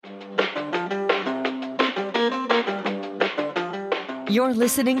You're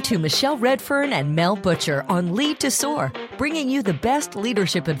listening to Michelle Redfern and Mel Butcher on Lead to Soar, bringing you the best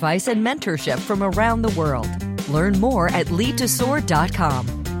leadership advice and mentorship from around the world. Learn more at leadtosoar.com.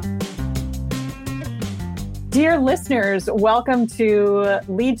 Dear listeners, welcome to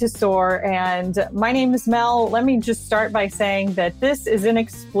Lead to Soar, and my name is Mel. Let me just start by saying that this is an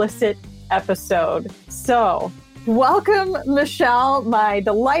explicit episode. So, welcome, Michelle, my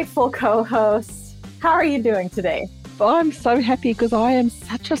delightful co-host. How are you doing today? I'm so happy because I am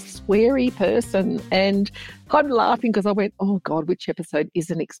such a sweary person, and I'm laughing because I went, oh God, which episode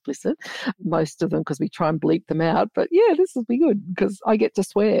isn't explicit? Most of them, because we try and bleep them out. But yeah, this will be good because I get to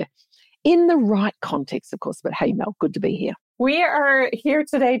swear. In the right context, of course. But hey, Mel, good to be here. We are here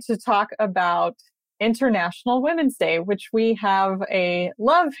today to talk about International Women's Day, which we have a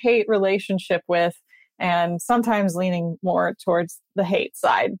love-hate relationship with, and sometimes leaning more towards the hate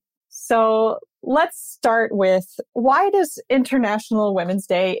side. So let's start with, why does International Women's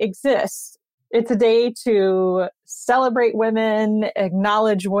Day exist? It's a day to celebrate women,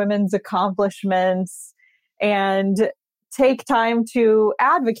 acknowledge women's accomplishments, and take time to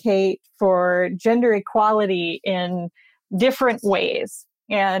advocate for gender equality in different ways.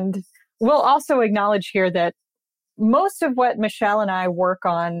 And we'll also acknowledge here that most of what Michelle and I work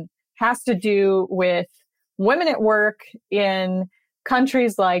on has to do with women at work in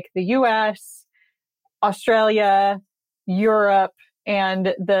countries like the US, Australia, Europe,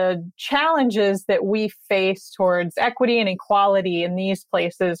 and the challenges that we face towards equity and equality in these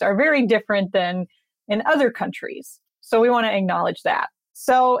places are very different than in other countries. So we want to acknowledge that.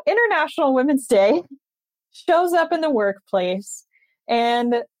 So International Women's Day shows up in the workplace,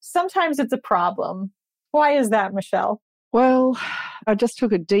 and sometimes it's a problem. Why is that, Michelle? Well, I just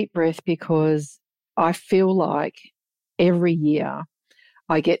took a deep breath because I feel like every year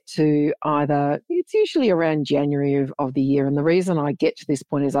I get to it's usually around January of the year. And the reason I get to this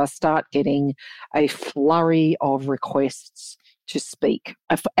point is I start getting a flurry of requests to speak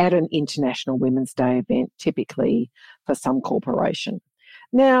at an International Women's Day event, typically for some corporation.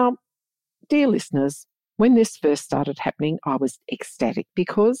 Now, dear listeners, when this first started happening, I was ecstatic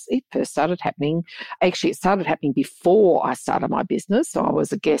because it first started happening. Actually, it started happening before I started my business. So I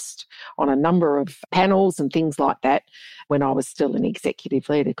was a guest on a number of panels and things like that when I was still an executive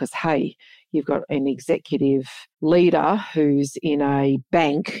leader, because, hey, you've got an executive leader who's in a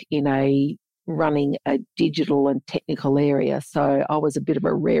bank, running a digital and technical area. So I was a bit of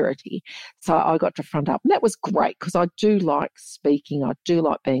a rarity. So I got to front up. And that was great because I do like speaking. I do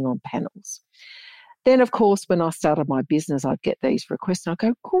like being on panels. Then, of course, when I started my business, I'd get these requests and I'd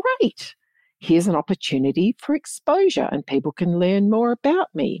go, great, here's an opportunity for exposure and people can learn more about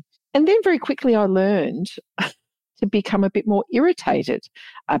me. And then very quickly I learned to become a bit more irritated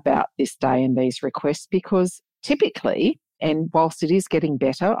about this day and these requests because typically, and whilst it is getting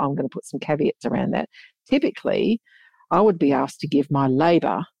better, I'm going to put some caveats around that. Typically, I would be asked to give my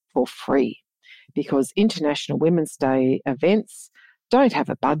labour for free because International Women's Day events don't have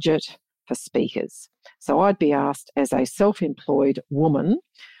a budget for speakers. So I'd be asked as a self-employed woman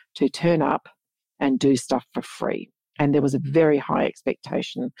to turn up and do stuff for free. And there was a very high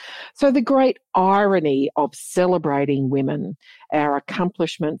expectation. So the great irony of celebrating women, our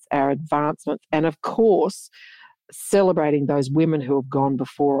accomplishments, our advancements, and of course, celebrating those women who have gone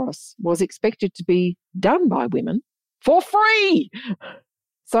before us was expected to be done by women for free.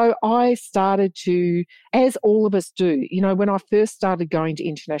 So I started to, as all of us do, when I first started going to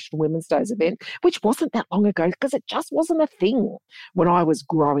International Women's Day's event, which wasn't that long ago because it just wasn't a thing when I was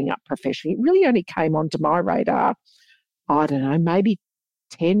growing up professionally. It really only came onto my radar, I don't know, maybe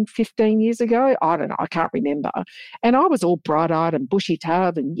 10, 15 years ago. I don't know. I can't remember. And I was all bright-eyed and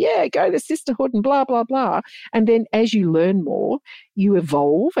bushy-tailed and, yeah, go to sisterhood and blah, blah, blah. And then as you learn more, you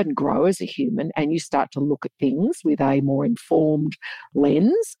evolve and grow as a human and you start to look at things with a more informed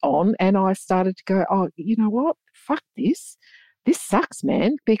lens on. And I started to go, oh, you know what? Fuck this. This sucks,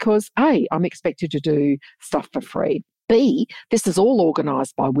 man, because A, I'm expected to do stuff for free. B, this is all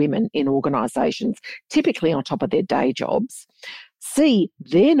organised by women in organisations, typically on top of their day jobs. C,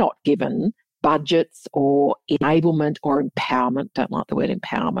 they're not given budgets or enablement or empowerment, don't like the word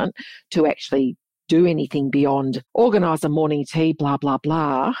empowerment, to actually do anything beyond organise a morning tea, blah, blah,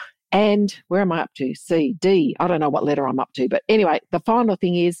 blah. And where am I up to? C, D, I don't know what letter I'm up to. But anyway, the final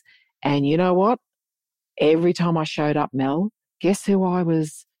thing is, and you know what? Every time I showed up, Mel, guess who I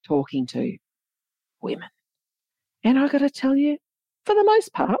was talking to? Women. And I got to tell you, for the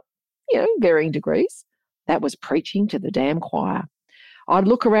most part, varying degrees, that was preaching to the damn choir. I'd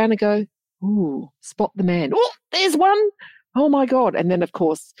look around and go, ooh, spot the man. Oh, there's one. Oh my God. And then, of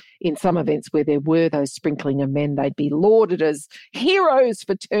course, in some events where there were those sprinkling of men, they'd be lauded as heroes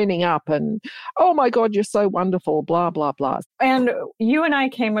for turning up and, oh my God, you're so wonderful, blah, blah, blah. And you and I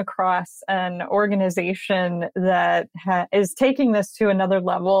came across an organization that is taking this to another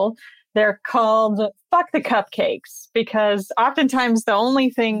level. They're called Fuck the Cupcakes, because oftentimes the only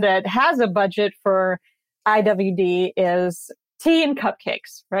thing that has a budget for IWD is tea and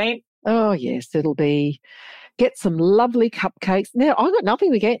cupcakes, right? Oh, yes, it'll be get some lovely cupcakes. Now, I've got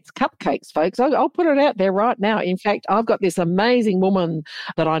nothing against cupcakes, folks. I'll put it out there right now. In fact, I've got this amazing woman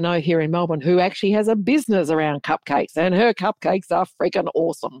that I know here in Melbourne who actually has a business around cupcakes, and her cupcakes are freaking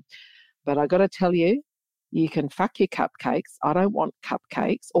awesome. But I got to tell you, you can fuck your cupcakes. I don't want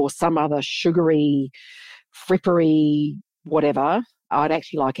cupcakes or some other sugary, frippery, whatever. I'd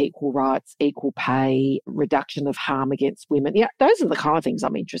actually like equal rights, equal pay, reduction of harm against women. Yeah, those are the kind of things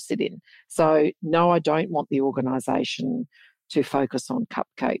I'm interested in. So, no, I don't want the organisation to focus on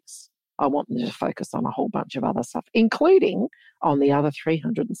cupcakes. I want them to focus on a whole bunch of other stuff, including on the other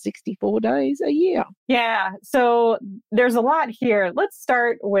 364 days a year. Yeah, so there's a lot here. Let's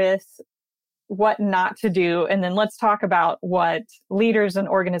start with what not to do, and then let's talk about what leaders and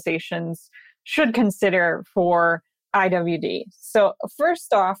organizations should consider for IWD. So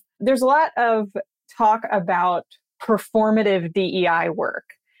first off, there's a lot of talk about performative DEI work.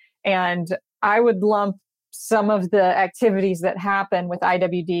 And I would lump some of the activities that happen with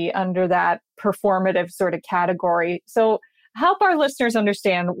IWD under that performative sort of category. So help our listeners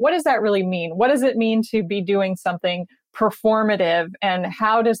understand, what does that really mean? What does it mean to be doing something performative, and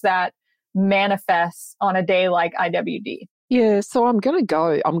how does that manifest on a day like IWD? Yeah, so I'm going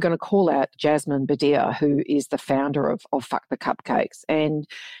to call out Jasmine Badir, who is the founder of Fuck the Cupcakes. And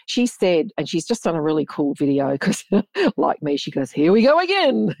she said, and she's just done a really cool video because like me, she goes, here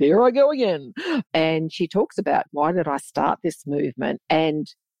I go again. And she talks about, why did I start this movement? And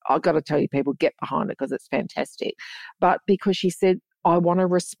I've got to tell you, people, get behind it because it's fantastic. But because she said, I want to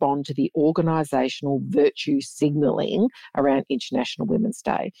respond to the organisational virtue signalling around International Women's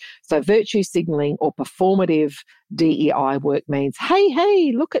Day. So virtue signalling or performative DEI work means,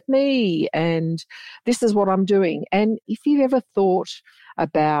 hey, look at me, and this is what I'm doing. And if you've ever thought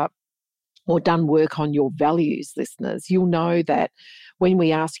about or done work on your values, listeners, you'll know that when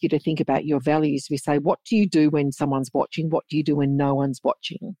we ask you to think about your values, we say, what do you do when someone's watching? What do you do when no one's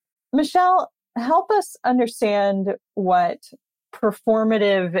watching? Michelle, help us understand what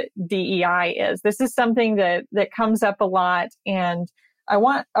performative DEI is. This is something that comes up a lot, and I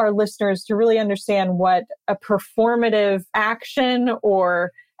want our listeners to really understand what a performative action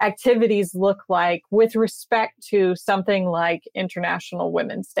or activities look like with respect to something like International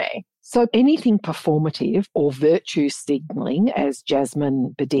Women's Day. So anything performative or virtue signalling, as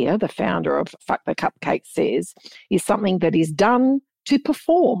Jasmine Badir, the founder of Fuck the Cupcake, says, is something that is done to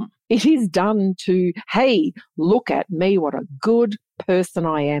perform. It is done to, hey, look at me, what a good person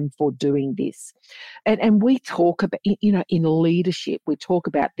I am for doing this. And we talk about, in leadership, we talk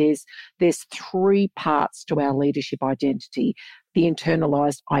about there's three parts to our leadership identity. The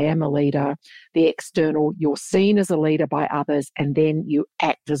internalized, I am a leader. The external, you're seen as a leader by others, and then you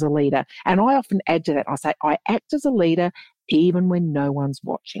act as a leader. And I often add to that, I say, I act as a leader even when no one's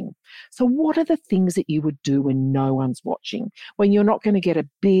watching. So what are the things that you would do when no one's watching? When you're not going to get a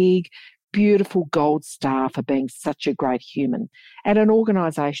big, beautiful gold star for being such a great human. At an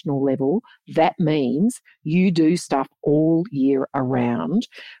organisational level, that means you do stuff all year around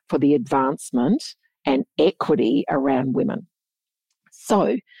for the advancement and equity around women.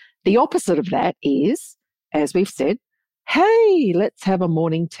 So the opposite of that is, as we've said, hey, let's have a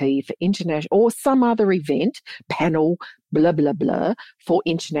morning tea for international or some other event, panel, blah, blah, blah, for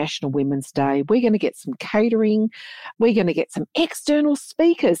International Women's Day. We're going to get some catering. We're going to get some external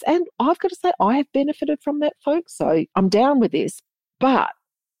speakers. And I've got to say, I have benefited from that, folks. So I'm down with this. But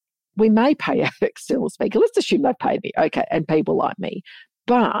we may pay our external speaker. Let's assume they've paid me. Okay. And people like me.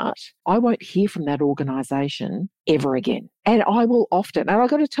 But I won't hear from that organisation ever again. And I will often, and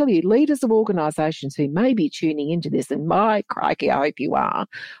I've got to tell you, leaders of organisations who may be tuning into this, and my crikey, I hope you are,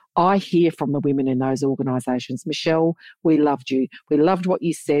 I hear from the women in those organisations, Michelle, we loved you. We loved what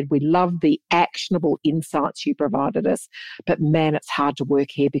you said. We loved the actionable insights you provided us. But man, it's hard to work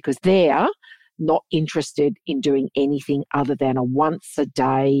here because they're not interested in doing anything other than a once a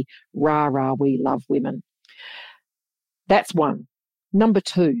day, rah, rah, we love women. That's one. Number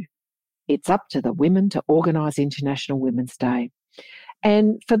two, it's up to the women to organise International Women's Day.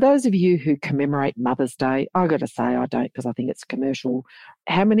 And for those of you who commemorate Mother's Day, I've got to say I don't because I think it's commercial.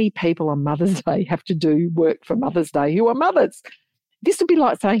 How many people on Mother's Day have to do work for Mother's Day who are mothers? This would be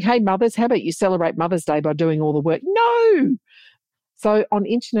like saying, hey, mothers, how about you celebrate Mother's Day by doing all the work? No. So on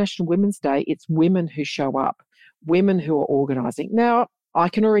International Women's Day, it's women who show up, women who are organising. Now, I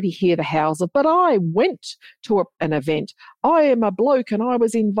can already hear the howls of, but I went to an event. I am a bloke and I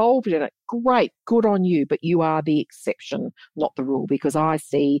was involved in it. Great, good on you, but you are the exception, not the rule, because I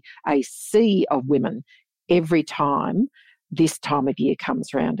see a sea of women every time this time of year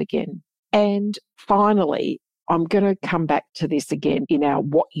comes around again. And finally, I'm going to come back to this again in our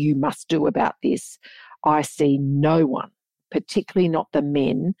what you must do about this. I see no one, particularly not the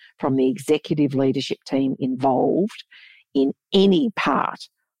men from the executive leadership team involved in any part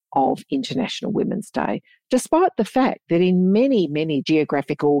of International Women's Day, despite the fact that in many, many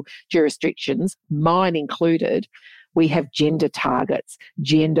geographical jurisdictions, mine included, we have gender targets,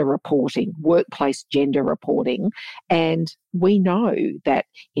 gender reporting, workplace gender reporting, and we know that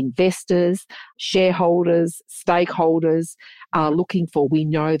investors, shareholders, stakeholders are looking for, we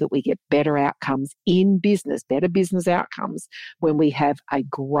know that we get better outcomes in business, better business outcomes when we have a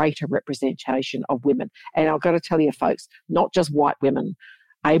greater representation of women. And I've got to tell you, folks, not just white women,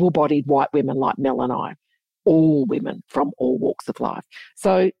 able-bodied white women like Mel and I, all women from all walks of life.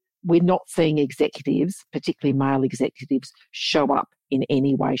 So we're not seeing executives, particularly male executives, show up in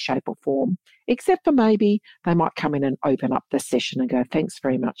any way, shape or form, except for maybe they might come in and open up the session and go, thanks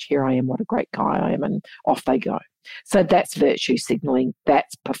very much, here I am, what a great guy I am, and off they go. So that's virtue signalling,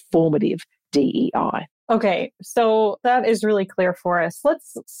 that's performative DEI. Okay, so that is really clear for us.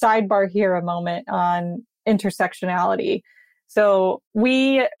 Let's sidebar here a moment on intersectionality. So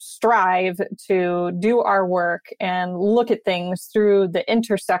we strive to do our work and look at things through the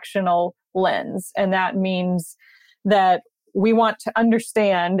intersectional lens. And that means that we want to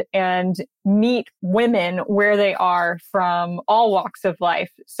understand and meet women where they are from all walks of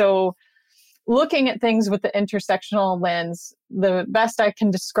life. So looking at things with the intersectional lens, the best I can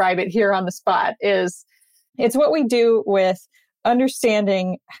describe it here on the spot is it's what we do with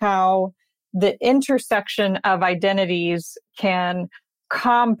understanding how the intersection of identities can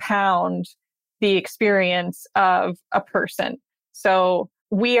compound the experience of a person. So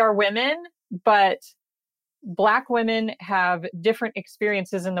we are women, but Black women have different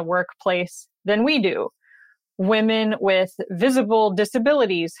experiences in the workplace than we do. Women with visible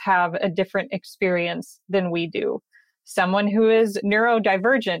disabilities have a different experience than we do. Someone who is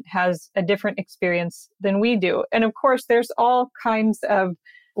neurodivergent has a different experience than we do. And of course, there's all kinds of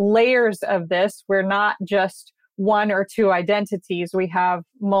layers of this. We're not just one or two identities, we have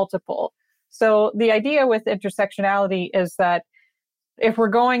multiple. So the idea with intersectionality is that if we're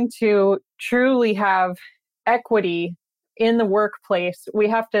going to truly have equity in the workplace, we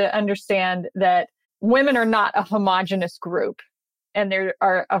have to understand that women are not a homogenous group, and there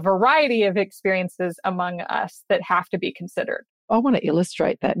are a variety of experiences among us that have to be considered. I want to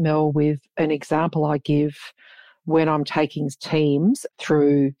illustrate that, Mel, with an example I give when I'm taking teams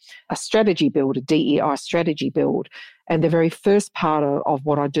through a strategy build, a DEI strategy build. And the very first part of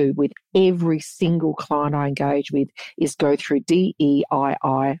what I do with every single client I engage with is go through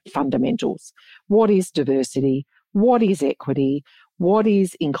DEII fundamentals. What is diversity? What is equity? What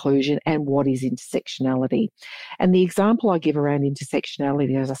is inclusion? And what is intersectionality? And the example I give around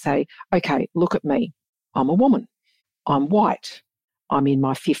intersectionality is I say, okay, look at me. I'm a woman. I'm white. I'm in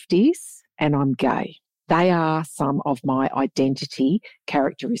my 50s and I'm gay. They are some of my identity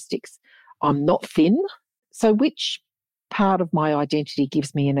characteristics. I'm not thin. So which part of my identity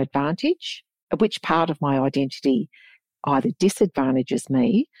gives me an advantage? Which part of my identity either disadvantages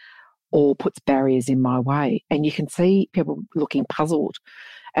me or puts barriers in my way? And you can see people looking puzzled.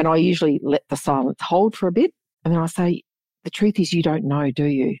 And I usually let the silence hold for a bit. And then I say, the truth is you don't know, do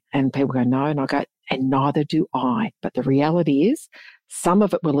you? And people go, no. And I go, and neither do I. But the reality is some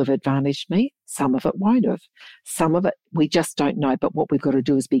of it will have advantaged me. Some of it won't have. Some of it we just don't know. But what we've got to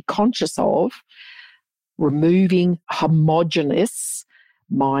do is be conscious of removing homogenous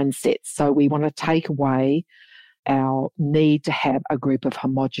mindsets. So we want to take away our need to have a group of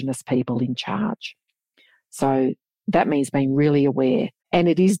homogenous people in charge. So that means being really aware. And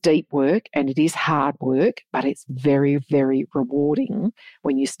it is deep work and it is hard work, but it's very, very rewarding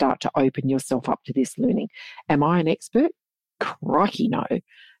when you start to open yourself up to this learning. Am I an expert? Crikey, no.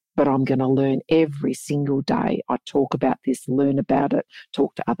 But I'm going to learn every single day. I talk about this, learn about it,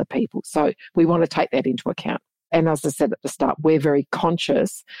 talk to other people. So we want to take that into account. And as I said at the start, we're very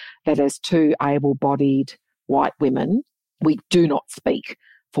conscious that as two able-bodied white women, we do not speak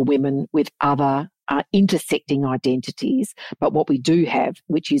for women with other intersecting identities. But what we do have,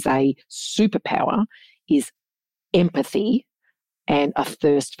 which is a superpower, is empathy and a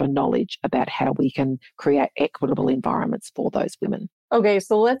thirst for knowledge about how we can create equitable environments for those women. Okay,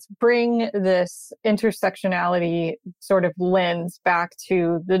 so let's bring this intersectionality sort of lens back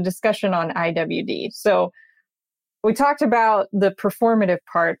to the discussion on IWD. So we talked about the performative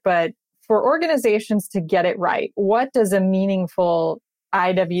part, but for organizations to get it right, what does a meaningful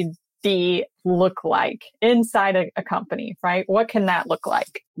IWD look like inside a company, right? What can that look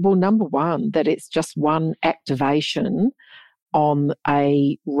like? Well, number one, that it's just one activation on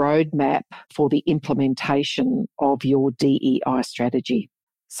a roadmap for the implementation of your DEI strategy.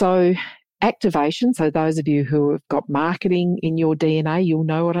 So activation, so those of you who have got marketing in your DNA, you'll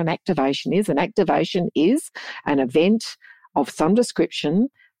know what an activation is. An activation is an event of some description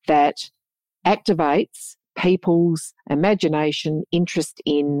that activates people's imagination, interest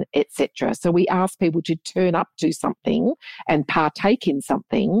in, etc. So we ask people to turn up to something and partake in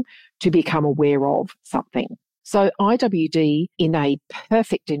something to become aware of something. So IWD in a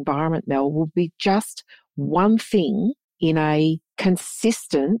perfect environment, Mel, will be just one thing in a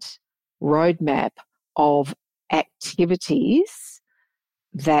consistent roadmap of activities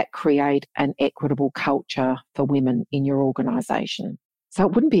that create an equitable culture for women in your organisation. So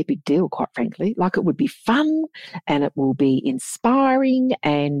it wouldn't be a big deal, quite frankly. Like, it would be fun and it will be inspiring,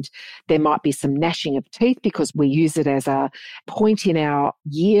 and there might be some gnashing of teeth because we use it as a point in our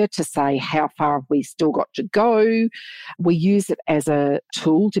year to say how far have we still got to go. We use it as a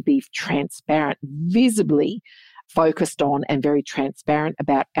tool to be transparent, visibly focused on and very transparent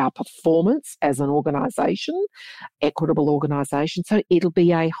about our performance as an organisation, equitable organisation. So it'll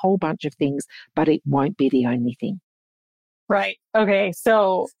be a whole bunch of things, but it won't be the only thing. Right. Okay.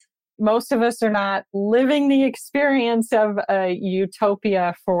 So most of us are not living the experience of a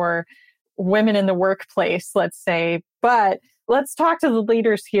utopia for women in the workplace, let's say, but let's talk to the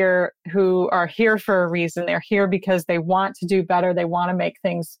leaders here who are here for a reason. They're here because they want to do better. They want to make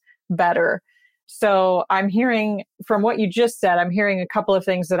things better. So I'm hearing from what you just said, I'm hearing a couple of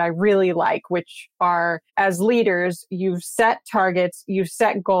things that I really like, which are, as leaders, you've set targets, you've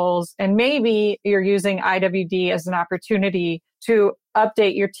set goals, and maybe you're using IWD as an opportunity to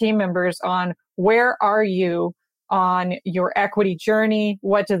update your team members on where are you on your equity journey?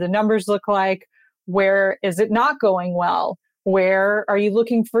 What do the numbers look like? Where is it not going well? Where are you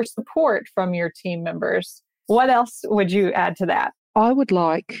looking for support from your team members? What else would you add to that? I would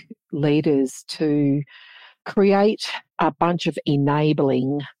like leaders to create a bunch of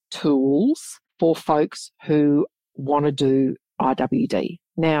enabling tools for folks who want to do IWD.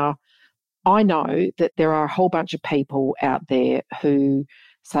 Now, I know that there are a whole bunch of people out there who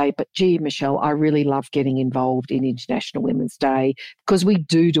say, but gee, Michelle, I really love getting involved in International Women's Day because we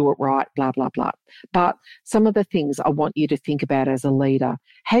do it right, blah, blah, blah. But some of the things I want you to think about as a leader,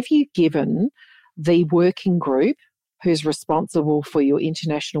 have you given the working group who's responsible for your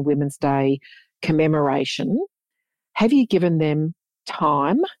International Women's Day commemoration, have you given them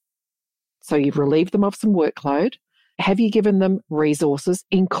time? So you've relieved them of some workload. Have you given them resources,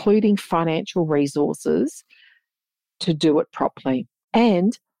 including financial resources, to do it properly?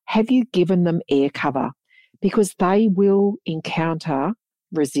 And have you given them air cover? Because they will encounter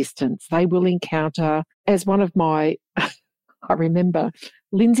resistance. They will encounter, as one of my, I remember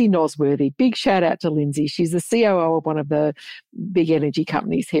Lindsay Nosworthy, big shout out to Lindsay. She's the COO of one of the big energy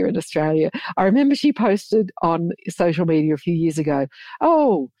companies here in Australia. I remember she posted on social media a few years ago,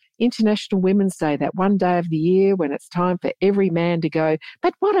 oh, International Women's Day, that one day of the year when it's time for every man to go,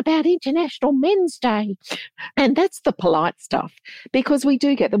 but what about International Men's Day? And that's the polite stuff, because we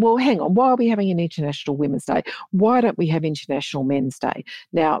do get them, well, hang on, why are we having an International Women's Day? Why don't we have International Men's Day?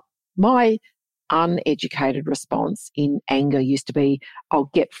 Now, my uneducated response in anger used to be, oh,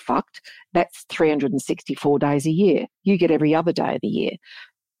 get fucked. That's 364 days a year. You get every other day of the year.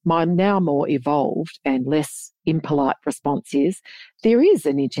 My now more evolved and less impolite response is, there is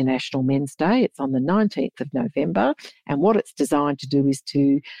an International Men's Day. It's on the 19th of November. And what it's designed to do is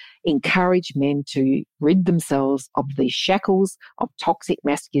to encourage men to rid themselves of the shackles of toxic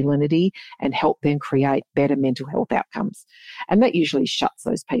masculinity and help them create better mental health outcomes. And that usually shuts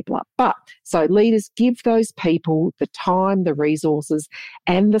those people up. But so leaders, give those people the time, the resources,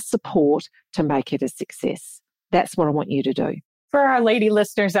 and the support to make it a success. That's what I want you to do. For our lady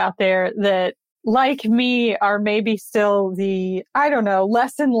listeners out there that, like me, are maybe still the, I don't know,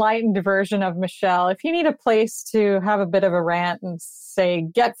 less enlightened version of Michelle, if you need a place to have a bit of a rant and say,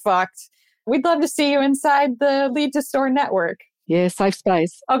 get fucked, we'd love to see you inside the Lead to Store network. Yeah, safe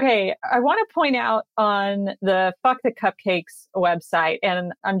space. Okay, I want to point out on the Fuck the Cupcakes website,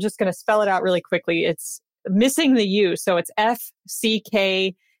 and I'm just going to spell it out really quickly. It's missing the U, so it's FCKTHE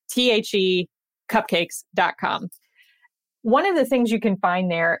cupcakes.com. one of the things you can find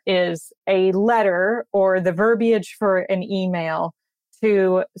there is a letter or the verbiage for an email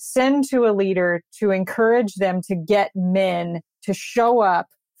to send to a leader to encourage them to get men to show up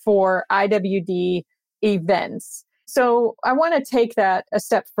for IWD events. So I want to take that a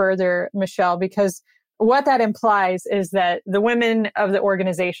step further, Michelle, because what that implies is that the women of the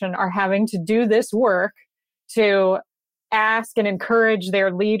organization are having to do this work to ask and encourage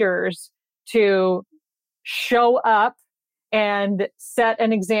their leaders to show up and set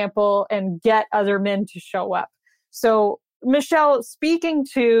an example and get other men to show up. So, Michelle, speaking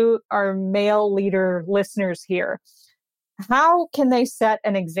to our male leader listeners here, how can they set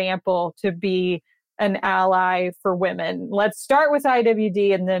an example to be an ally for women? Let's start with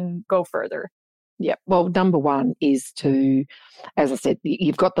IWD and then go further. Yeah. Well, number one is to, as I said,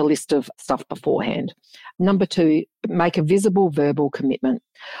 you've got the list of stuff beforehand. Number two, make a visible verbal commitment.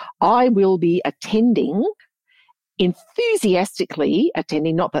 I will be attending, enthusiastically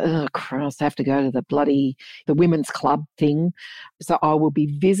attending, not the, oh, Christ, I have to go to the women's club thing. So I will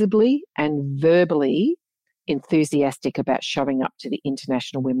be visibly and verbally enthusiastic about showing up to the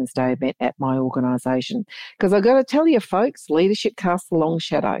International Women's Day event at my organisation. Because I've got to tell you, folks, leadership casts a long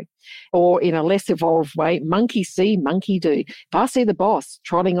shadow. Or in a less evolved way, monkey see, monkey do. If I see the boss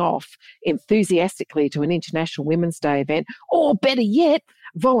trotting off enthusiastically to an International Women's Day event, or better yet,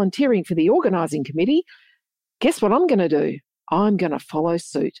 volunteering for the organising committee, guess what I'm going to do? I'm going to follow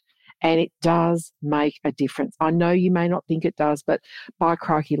suit. And it does make a difference. I know you may not think it does, but by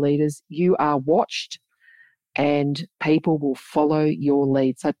crikey, leaders, you are watched and people will follow your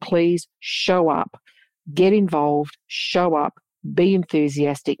lead. So please show up, get involved, show up, be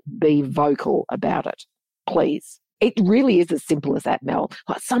enthusiastic, be vocal about it, please. It really is as simple as that, Mel.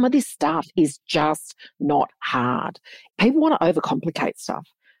 Like, some of this stuff is just not hard. People want to overcomplicate stuff.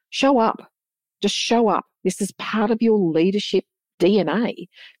 Show up. Just show up. This is part of your leadership DNA.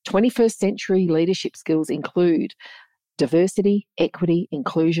 21st century leadership skills include diversity, equity,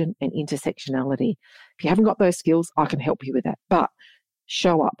 inclusion, and intersectionality. If you haven't got those skills, I can help you with that. But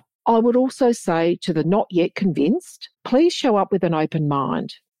show up. I would also say to the not yet convinced, please show up with an open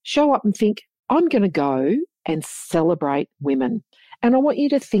mind. Show up and think, I'm going to go and celebrate women. And I want you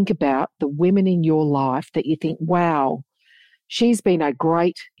to think about the women in your life that you think, wow, she's been a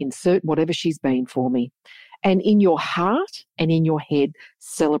great insert, whatever she's been for me. And in your heart and in your head,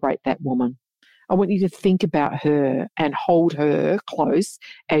 celebrate that woman. I want you to think about her and hold her close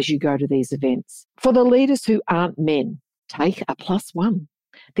as you go to these events. For the leaders who aren't men, take a +1.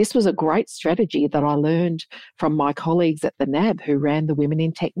 This was a great strategy that I learned from my colleagues at the NAB who ran the Women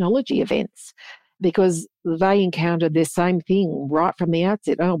in Technology events, because they encountered the same thing right from the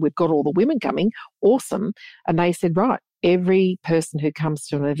outset. Oh, we've got all the women coming. Awesome. And they said, right, every person who comes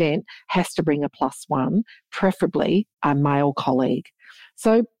to an event has to bring a +1, preferably a male colleague.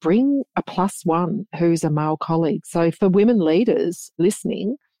 So bring a +1 who's a male colleague. So for women leaders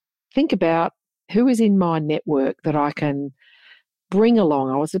listening, think about who is in my network that I can bring along.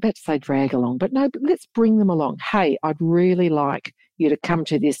 I was about to say drag along, but no, let's bring them along. Hey, I'd really like you to come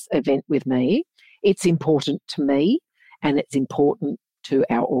to this event with me. It's important to me and it's important to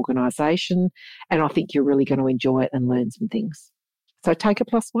our organisation, and I think you're really going to enjoy it and learn some things. So take a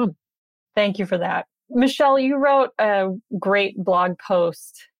 +1. Thank you for that. Michelle, you wrote a great blog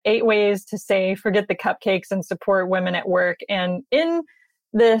post, 8 ways to say, forget the cupcakes and support women at work. And in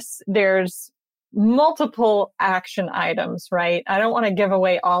this, there's multiple action items, right? I don't want to give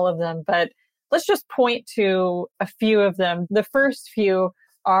away all of them, but let's just point to a few of them. The first few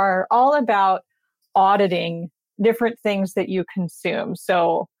are all about auditing different things that you consume.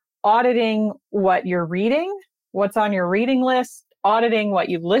 So auditing what you're reading, what's on your reading list, auditing what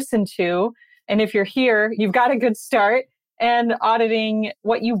you listen to. And if you're here, you've got a good start, and auditing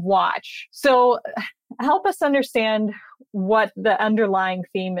what you watch. So help us understand what the underlying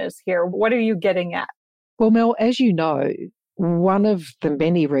theme is here. What are you getting at? Well, Mel, as you know, one of the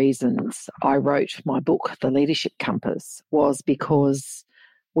many reasons I wrote my book, The Leadership Compass, was because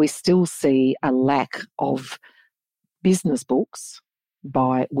we still see a lack of business books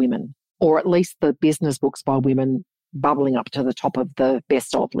by women, or at least the business books by women bubbling up to the top of the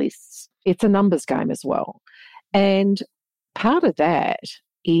best of lists. It's a numbers game as well. And part of that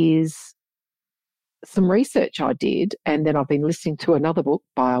is some research I did, and then I've been listening to another book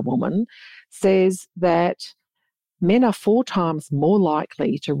by a woman, says that men are 4 times more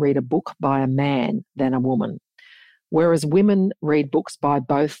likely to read a book by a man than a woman, whereas women read books by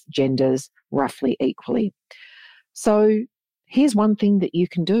both genders roughly equally. So here's one thing that you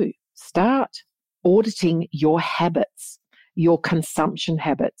can do. Start auditing your habits, your consumption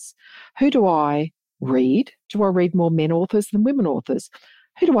habits. Who do I read? Do I read more men authors than women authors?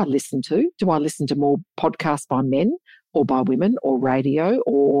 Who do I listen to? Do I listen to more podcasts by men or by women or radio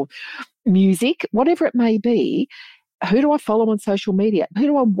or music, whatever it may be? Who do I follow on social media? Who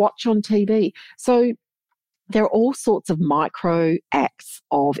do I watch on TV? So there are all sorts of micro acts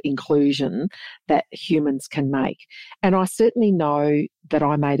of inclusion that humans can make. And I certainly know that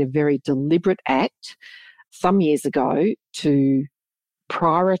I made a very deliberate act some years ago to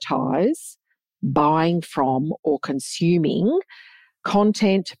prioritise buying from or consuming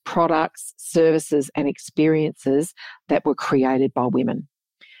content, products, services and experiences that were created by women.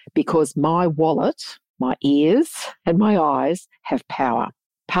 Because my wallet, my ears and my eyes have power.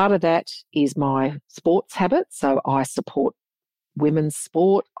 Part of that is my sports habit. So I support women's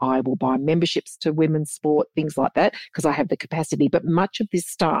sport. I will buy memberships to women's sport, things like that, because I have the capacity. But much of this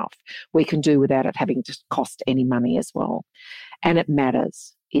stuff we can do without it having to cost any money as well. And it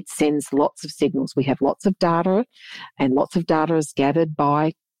matters. It sends lots of signals. We have lots of data, and lots of data is gathered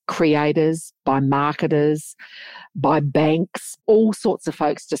by creators, by marketers, by banks, all sorts of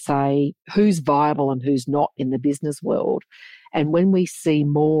folks to say who's viable and who's not in the business world. And when we see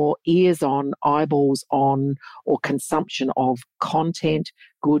more ears on, eyeballs on, or consumption of content,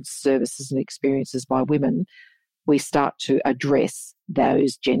 goods, services and experiences by women, we start to address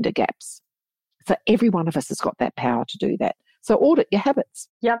those gender gaps. So every one of us has got that power to do that. So audit your habits.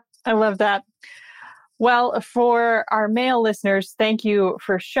 Yep, I love that. Well, for our male listeners, thank you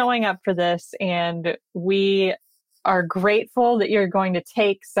for showing up for this. And we are grateful that you're going to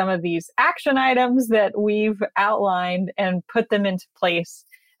take some of these action items that we've outlined and put them into place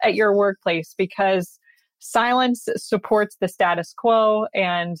at your workplace, because silence supports the status quo.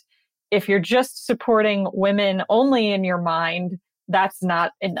 And if you're just supporting women only in your mind, that's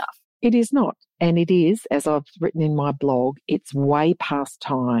not enough. It is not. And it is, as I've written in my blog, it's way past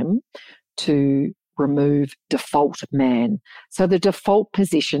time to remove default man. So the default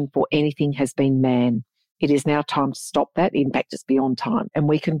position for anything has been man. It is now time to stop that. In fact, it's beyond time, and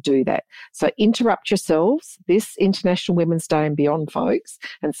we can do that. So interrupt yourselves this International Women's Day and beyond, folks,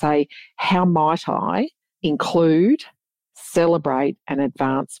 and say, how might I include, celebrate and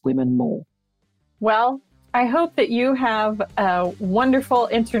advance women more? Well, I hope that you have a wonderful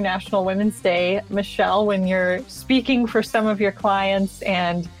International Women's Day, Michelle, when you're speaking for some of your clients.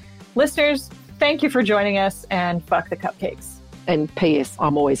 And listeners, thank you for joining us, and fuck the cupcakes. And P.S.,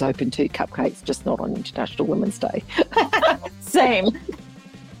 I'm always open to cupcakes, just not on International Women's Day. Same.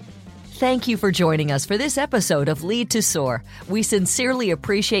 Thank you for joining us for this episode of Lead to Soar. We sincerely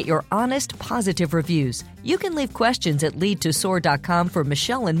appreciate your honest, positive reviews. You can leave questions at leadtosoar.com for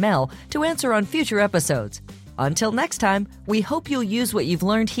Michelle and Mel to answer on future episodes. Until next time, we hope you'll use what you've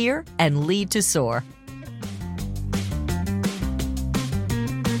learned here and lead to soar.